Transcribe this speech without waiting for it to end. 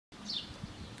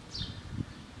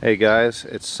Hey guys,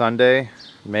 it's Sunday,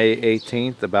 May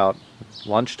 18th, about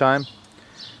lunchtime.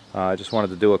 I just wanted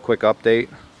to do a quick update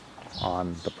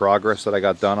on the progress that I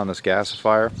got done on this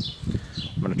gasifier.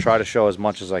 I'm going to try to show as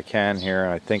much as I can here,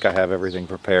 and I think I have everything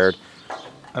prepared.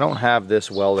 I don't have this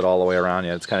welded all the way around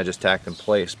yet, it's kind of just tacked in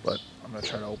place, but I'm going to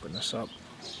try to open this up,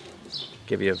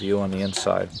 give you a view on the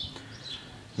inside.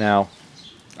 Now,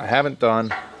 I haven't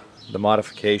done the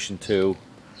modification to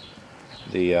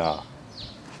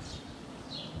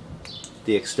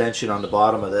the extension on the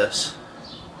bottom of this.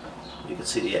 You can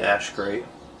see the ash grate.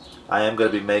 I am going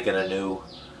to be making a new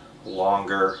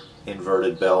longer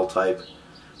inverted bell type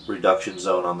reduction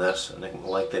zone on this and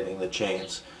lengthening the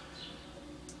chains,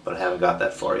 but I haven't got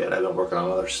that far yet. I've been working on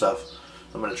other stuff.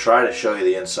 I'm going to try to show you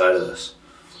the inside of this.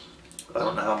 I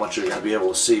don't know how much you're going to be able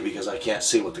to see because I can't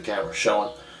see what the camera's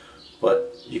showing,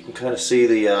 but you can kind of see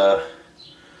the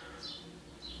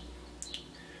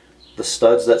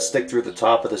studs that stick through the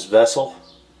top of this vessel.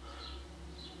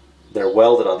 They're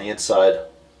welded on the inside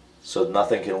so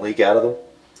nothing can leak out of them.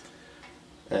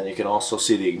 And you can also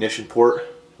see the ignition port,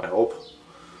 I hope.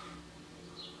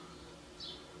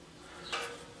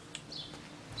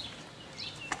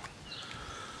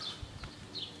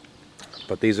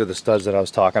 But these are the studs that I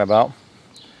was talking about.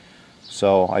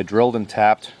 So I drilled and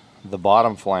tapped the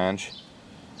bottom flange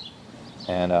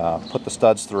and put the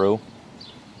studs through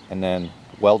and then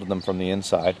welded them from the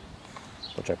inside,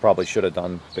 which I probably should have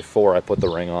done before I put the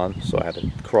ring on, so I had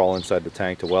to crawl inside the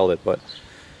tank to weld it, but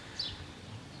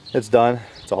it's done.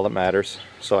 It's all that matters.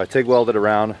 So I TIG welded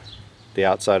around the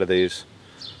outside of these,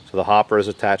 so the hopper is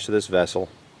attached to this vessel,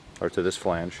 or to this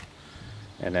flange,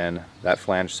 and then that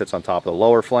flange sits on top of the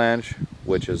lower flange,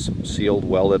 which is sealed,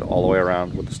 welded all the way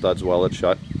around with the studs welded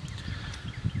shut.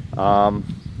 So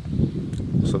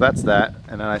that's that,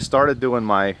 and then I started doing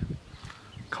my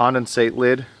condensate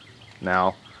lid.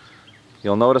 Now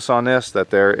you'll notice on this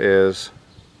that there is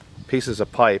pieces of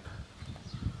pipe.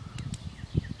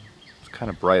 It's kind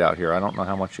of bright out here, I don't know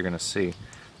how much you're going to see.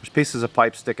 There's pieces of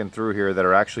pipe sticking through here that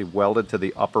are actually welded to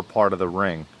the upper part of the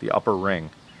ring, the upper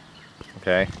ring.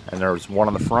 Okay, and there's one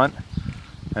on the front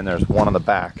and there's one on the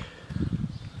back.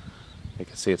 You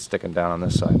can see it sticking down on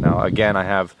this side. Now again,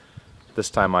 this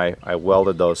time I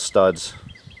welded those studs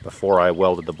before I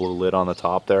welded the blue lid on the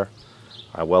top there.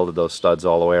 I welded those studs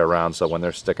all the way around, so when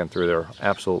they're sticking through, they're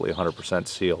absolutely 100%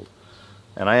 sealed.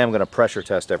 And I am going to pressure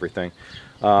test everything.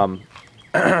 There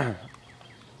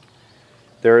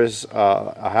is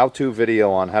a how-to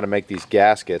video on how to make these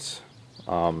gaskets.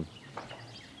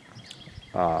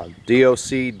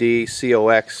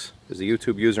 DOCDCOX is the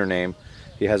YouTube username.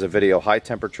 He has a video, high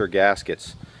temperature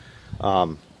gaskets.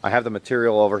 I have the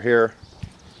material over here.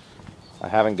 I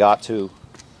haven't got to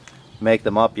make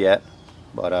them up yet,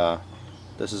 but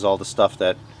this is all the stuff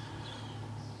that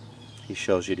he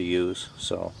shows you to use.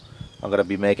 So I'm going to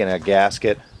be making a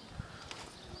gasket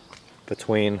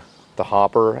between the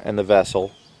hopper and the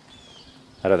vessel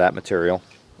out of that material,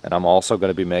 and I'm also going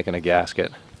to be making a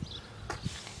gasket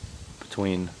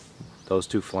between those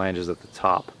two flanges at the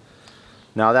top.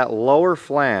 Now that lower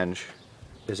flange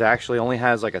actually only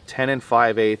has like a 10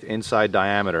 5/8 inside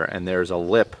diameter, and there's a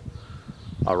lip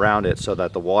around it so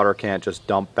that the water can't just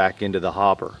dump back into the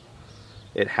hopper.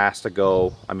 It has to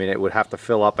go, I mean, it would have to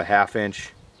fill up a 1/2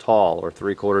 inch tall or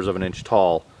 3/4 of an inch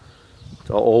tall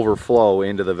to overflow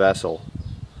into the vessel.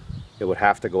 It would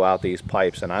have to go out these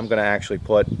pipes, and I'm going to actually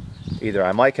put either,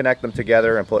 I might connect them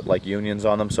together and put like unions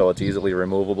on them so it's easily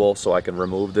removable so I can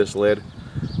remove this lid.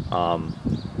 I'm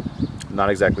not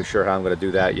exactly sure how I'm going to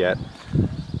do that yet,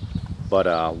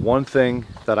 but one thing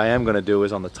that I am going to do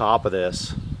is on the top of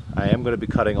this I am going to be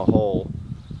cutting a hole,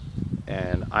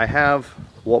 and I have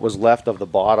what was left of the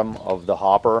bottom of the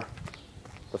hopper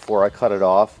before I cut it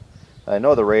off. I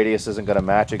know the radius isn't going to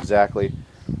match exactly,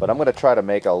 but I'm going to try to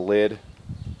make a lid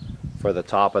for the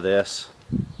top of this,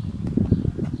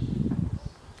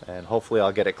 and hopefully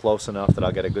I'll get it close enough that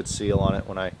I'll get a good seal on it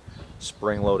when I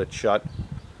spring load it shut.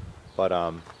 But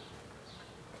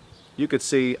you could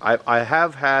see I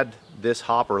have had this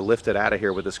hopper lifted out of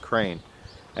here with this crane,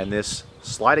 and this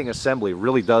sliding assembly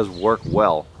really does work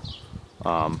well.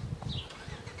 I'm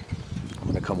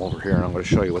going to come over here and I'm going to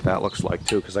show you what that looks like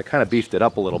too, because I kind of beefed it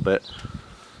up a little bit.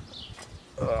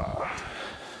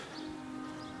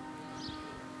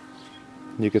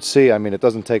 You can see, I mean, it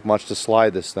doesn't take much to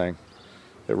slide this thing.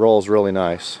 It rolls really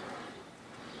nice.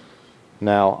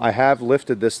 Now I have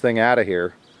lifted this thing out of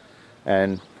here,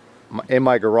 and in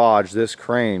my garage this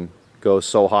crane goes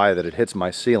so high that it hits my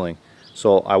ceiling,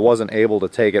 so I wasn't able to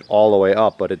take it all the way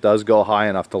up, but it does go high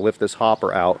enough to lift this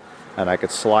hopper out, and I could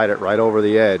slide it right over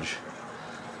the edge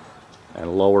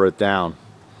and lower it down.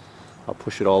 I'll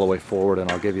push it all the way forward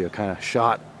and I'll give you a kind of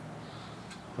shot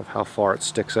of how far it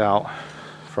sticks out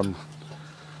from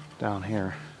down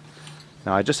here.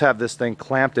 Now I just have this thing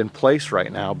clamped in place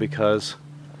right now because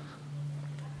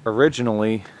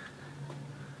originally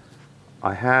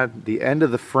I had the end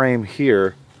of the frame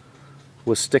here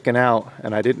was sticking out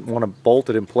and I didn't want to bolt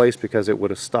it in place because it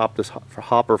would have stopped this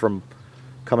hopper from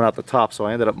coming out the top, so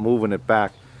I ended up moving it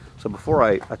back. So before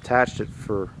I attached it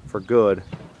for good,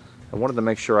 I wanted to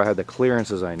make sure I had the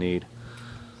clearances I need.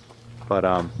 But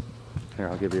here,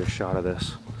 I'll give you a shot of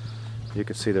this. You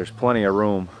can see there's plenty of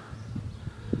room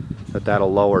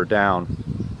that'll lower down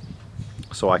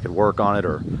so I could work on it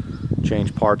or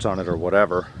change parts on it or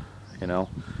whatever, you know.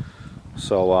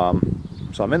 So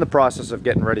so I'm in the process of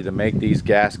getting ready to make these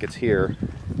gaskets here.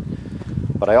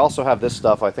 But I also have this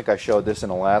stuff. I think I showed this in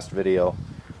the last video.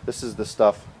 This is the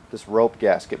stuff, this rope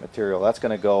gasket material. That's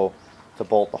going to go to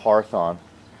bolt the hearth on.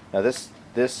 Now this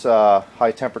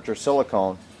high temperature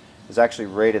silicone is actually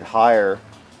rated higher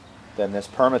than this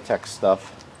Permatex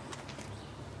stuff.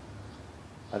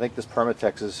 I think this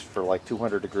Permatex is for like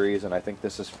 200 degrees and I think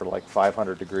this is for like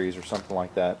 500 degrees or something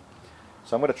like that.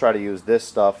 So I'm going to try to use this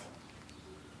stuff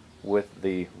with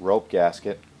the rope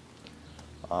gasket.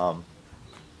 But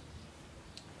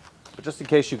just in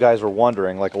case you guys were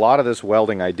wondering, like a lot of this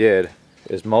welding I did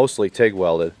is mostly TIG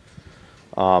welded.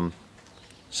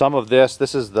 Some of this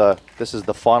is the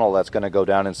funnel that's going to go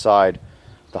down inside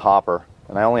the hopper,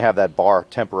 and I only have that bar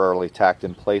temporarily tacked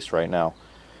in place right now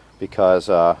because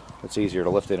it's easier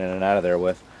to lift it in and out of there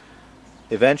with.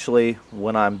 Eventually,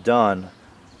 when I'm done,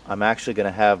 I'm actually going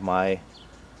to have my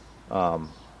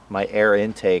my air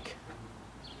intake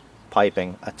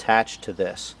piping attached to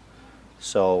this.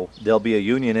 So there'll be a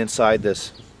union inside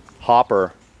this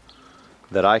hopper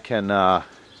that I can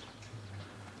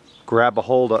grab a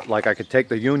hold of. Like I could take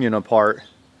the union apart,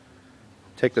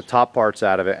 take the top parts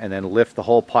out of it, and then lift the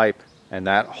whole pipe, and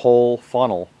that whole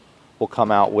funnel will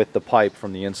come out with the pipe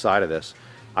from the inside of this.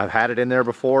 I've had it in there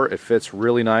before. It fits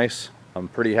really nice. I'm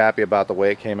pretty happy about the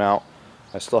way it came out.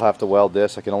 I still have to weld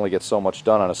this. I can only get so much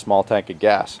done on a small tank of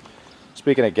gas.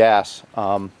 Speaking of gas,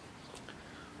 I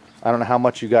don't know how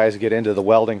much you guys get into the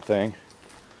welding thing.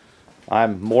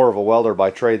 I'm more of a welder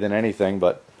by trade than anything,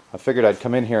 but I figured I'd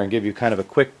come in here and give you kind of a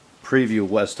quick preview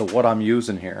as to what I'm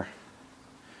using here.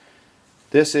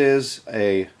 This is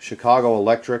a Chicago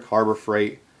Electric Harbor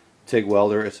Freight TIG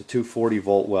welder. It's a 240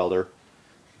 volt welder.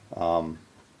 I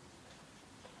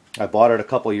bought it a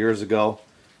couple years ago.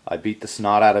 I beat the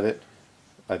snot out of it.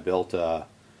 I built a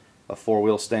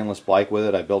four-wheel stainless bike with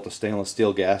it. I built a stainless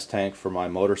steel gas tank for my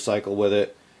motorcycle with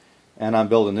it. And I'm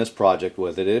building this project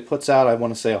with it. It puts out, I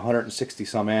want to say, 160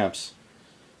 some amps.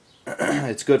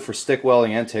 It's good for stick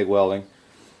welding and TIG welding.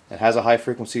 It has a high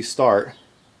frequency start,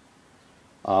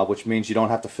 which means you don't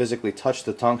have to physically touch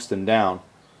the tungsten down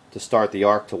to start the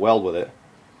arc to weld with it.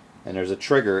 And there's a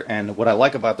trigger, and what I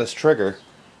like about this trigger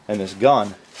and this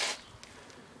gun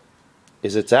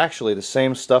is it's actually the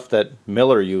same stuff that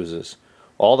Miller uses.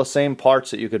 All the same parts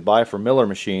that you could buy from Miller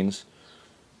machines,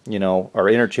 you know, are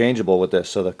interchangeable with this.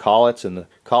 So the collets and the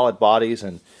collet bodies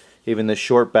and even this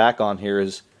short back on here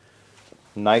is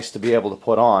nice to be able to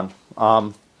put on.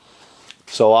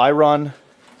 So I run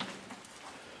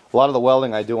a lot of the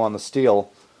welding I do on the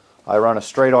steel. I run a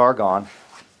straight argon.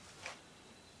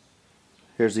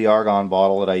 Here's the argon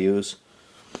bottle that I use.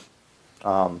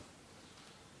 And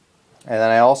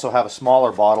then I also have a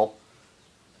smaller bottle.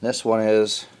 This one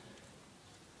is,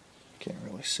 can't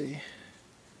really see.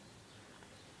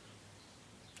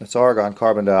 It's argon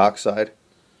carbon dioxide.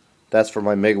 That's for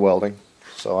my MIG welding.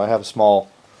 So I have a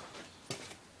small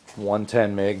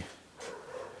 110 MIG.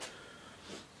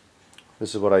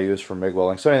 This is what I use for MIG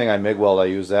welding. So anything I MIG weld, I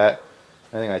use that.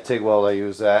 Anything I TIG weld, I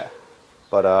use that.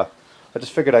 But I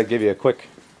just figured I'd give you a quick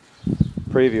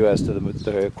preview as to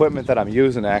the equipment that I'm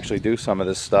using to actually do some of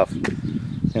this stuff.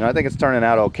 You know, I think it's turning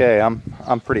out okay.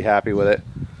 I'm pretty happy with it.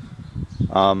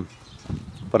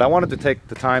 But I wanted to take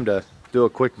the time to do a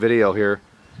quick video here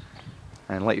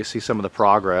and let you see some of the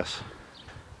progress.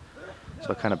 So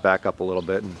I'll kind of back up a little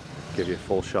bit and give you a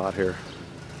full shot here.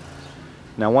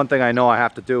 Now, one thing I know I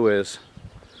have to do is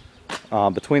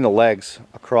between the legs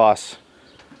across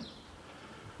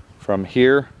from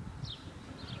here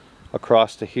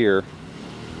across to here,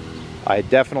 I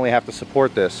definitely have to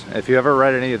support this. If you ever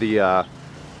read any of the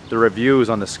reviews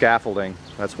on the scaffolding,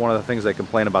 that's one of the things they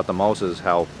complain about the most is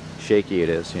how shaky it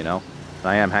is, you know. And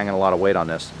I am hanging a lot of weight on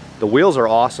this. The wheels are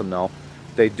awesome though.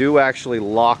 They do actually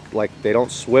lock, like they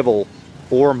don't swivel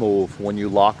or move when you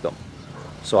lock them.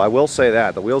 So I will say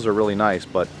that the wheels are really nice,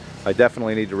 but I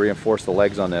definitely need to reinforce the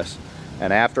legs on this.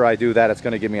 And after I do that, it's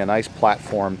going to give me a nice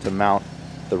platform to mount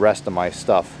the rest of my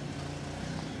stuff.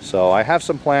 So I have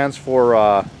some plans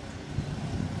for,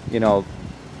 you know,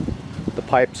 the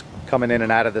pipes coming in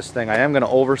and out of this thing. I am going to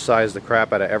oversize the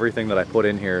crap out of everything that I put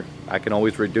in here. I can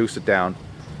always reduce it down,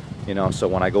 you know, so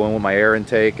when I go in with my air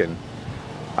intake, and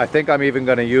I think I'm even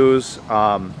going to use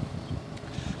a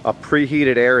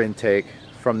preheated air intake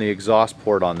from the exhaust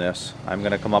port on this. I'm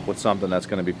going to come up with something that's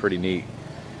going to be pretty neat.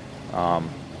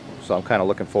 So I'm kind of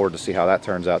looking forward to see how that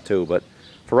turns out too. But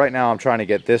for right now, I'm trying to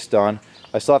get this done.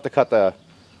 I still have to cut the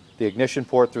ignition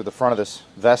port through the front of this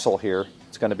vessel here.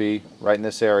 It's going to be right in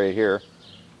this area here.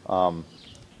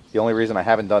 The only reason I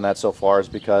haven't done that so far is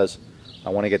because I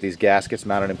want to get these gaskets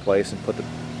mounted in place and put the,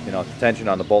 you know, tension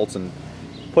on the bolts and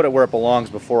put it where it belongs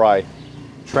before I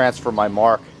transfer my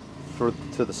mark through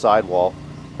to the sidewall.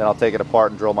 Then I'll take it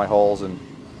apart and drill my holes and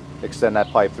extend that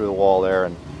pipe through the wall there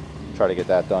and try to get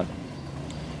that done.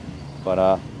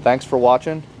 But thanks for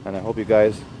watching, and I hope you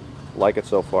guys like it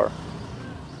so far.